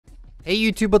Hey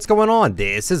YouTube, what's going on?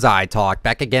 This is iTalk,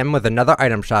 back again with another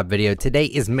item shop video. Today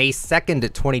is May 2nd,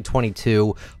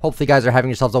 2022. Hopefully you guys are having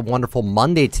yourselves a wonderful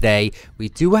Monday today. We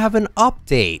do have an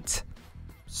update.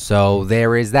 So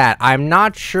there is that. I'm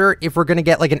not sure if we're gonna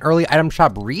get like an early item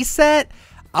shop reset.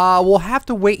 We'll have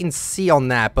to wait and see on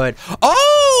that, but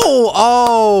oh,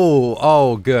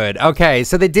 good. Okay,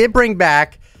 so they did bring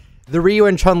back the Ryu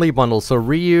and Chun-Li bundle. So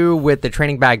Ryu with the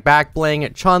training bag back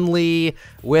bling, Chun-Li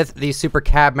with the super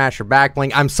cab masher back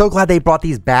bling. I'm so glad they brought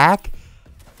these back.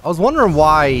 I was wondering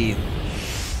why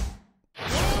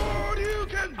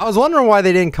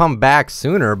they didn't come back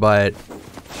sooner, but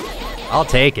I'll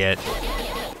take it.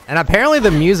 And apparently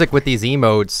the music with these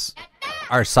emotes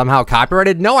are somehow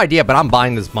copyrighted. No idea, but I'm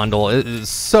buying this bundle. It is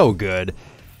so good.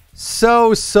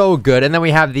 So good. And then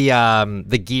we have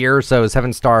the gear, so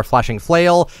 7-star flashing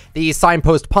flail, the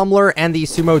signpost pummeler, and the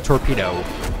sumo torpedo.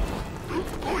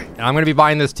 And I'm gonna be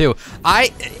buying this too.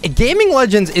 Gaming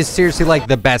Legends is seriously like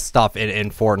the best stuff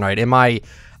in Fortnite, in my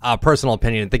personal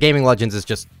opinion. The Gaming Legends is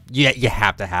just, you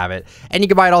have to have it, and you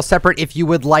can buy it all separate if you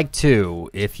would like to.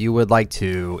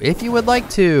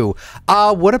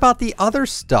 What about the other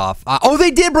stuff? Oh,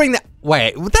 they did bring that.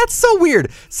 Wait, that's so weird.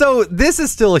 So this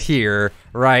is still here,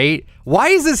 right? Why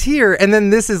is this here and then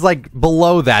this is like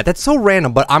below that? That's so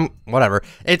random, but whatever.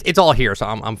 It's all here, so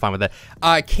I'm fine with it.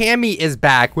 Cammy is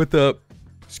back with the,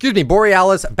 excuse me,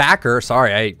 Borealis backer.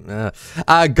 Sorry,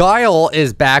 Guile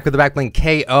is back with the backlink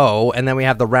KO, and then we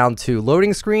have the round 2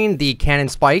 loading screen, the cannon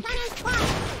spike.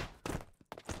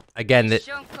 Again, for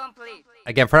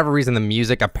whatever reason, the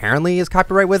music apparently is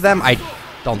copyright with them. I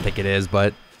don't think it is,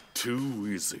 but too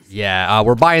easy. Yeah,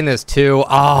 we're buying this too.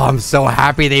 Oh, I'm so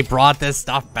happy they brought this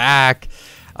stuff back.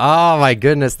 Oh my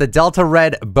goodness, the Delta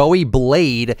Red Bowie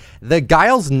Blade, the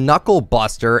Guile's Knuckle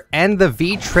Buster, and the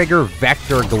V-Trigger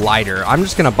Vector Glider. I'm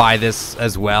just gonna buy this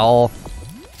as well.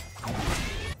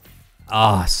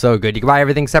 Ah, so good. You can buy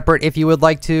everything separate if you would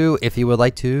like to.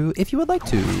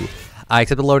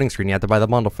 Except the loading screen, you have to buy the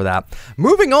bundle for that.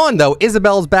 Moving on, though,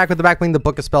 Isabel's back with the backbling, the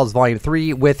Book of Spells Volume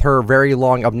 3, with her very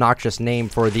long, obnoxious name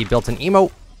for the built-in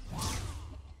emote.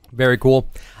 Very cool.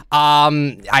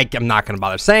 I'm not going to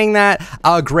bother saying that.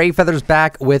 Gray Feather's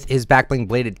back with his backbling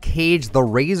bladed cage, the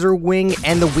Razor Wing,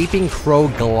 and the Weeping Crow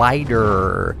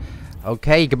Glider.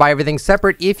 Okay, you can buy everything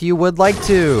separate if you would like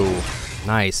to.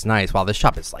 Nice. Wow, this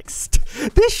shop is like,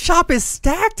 this shop is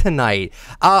stacked tonight.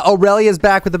 Aurelia's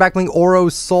back with the backbling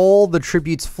Oro's Soul, the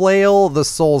Tribute's Flail, the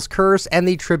Soul's Curse, and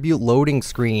the Tribute loading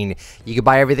screen. You can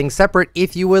buy everything separate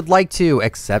if you would like to,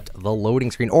 except the loading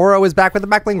screen. Oro is back with the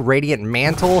backbling Radiant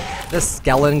Mantle, the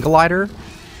Skeleton Glider,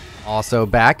 also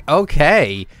back.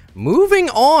 Okay,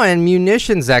 moving on,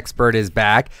 Munitions Expert is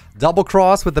back. Double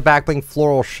Cross with the backbling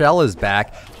Floral Shell is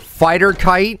back. Fighter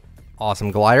Kite,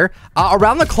 awesome glider.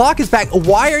 Around the Clock is back.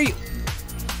 Why?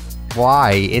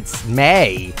 It's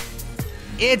May.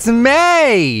 It's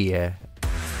May.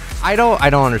 I don't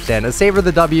understand. Savor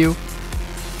the W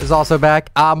is also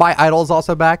back. My Idol is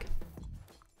also back.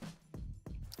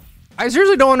 I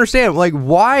seriously don't understand. Like,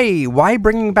 why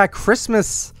bringing back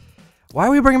Christmas? Why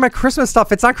are we bringing back Christmas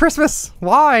stuff? It's not Christmas.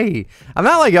 Why? I'm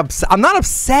not like I'm not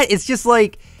upset. It's just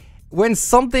like when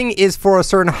something is for a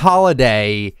certain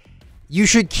holiday, you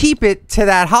should keep it to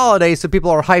that holiday so people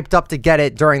are hyped up to get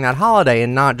it during that holiday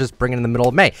and not just bring it in the middle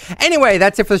of May. Anyway,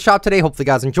 that's it for the shop today. Hopefully you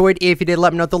guys enjoyed. If you did,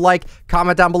 let me know with the like,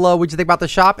 comment down below what you think about the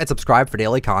shop, and subscribe for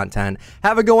daily content.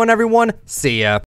 Have a good one, everyone. See ya.